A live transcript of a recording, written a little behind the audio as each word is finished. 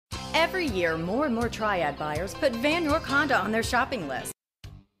Every year, more and more Triad buyers put Vann Honda on their shopping list.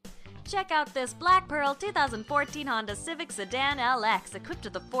 Check out this Black Pearl 2014 Honda Civic Sedan LX equipped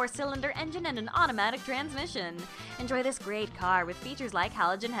with a 4-cylinder engine and an automatic transmission. Enjoy this great car with features like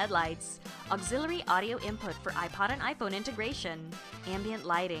halogen headlights, auxiliary audio input for iPod and iPhone integration, ambient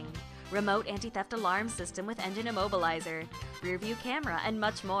lighting, remote anti-theft alarm system with engine immobilizer, rear view camera, and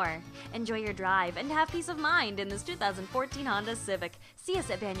much more. Enjoy your drive and have peace of mind in this 2014 Honda Civic. See us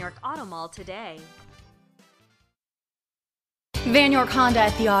at Van York Auto Mall today. Vann Honda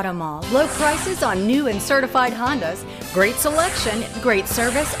at the Auto Mall. Low prices on new and certified Hondas, great selection, great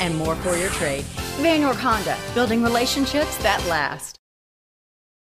service, and more for your trade. Vann Honda, building relationships that last.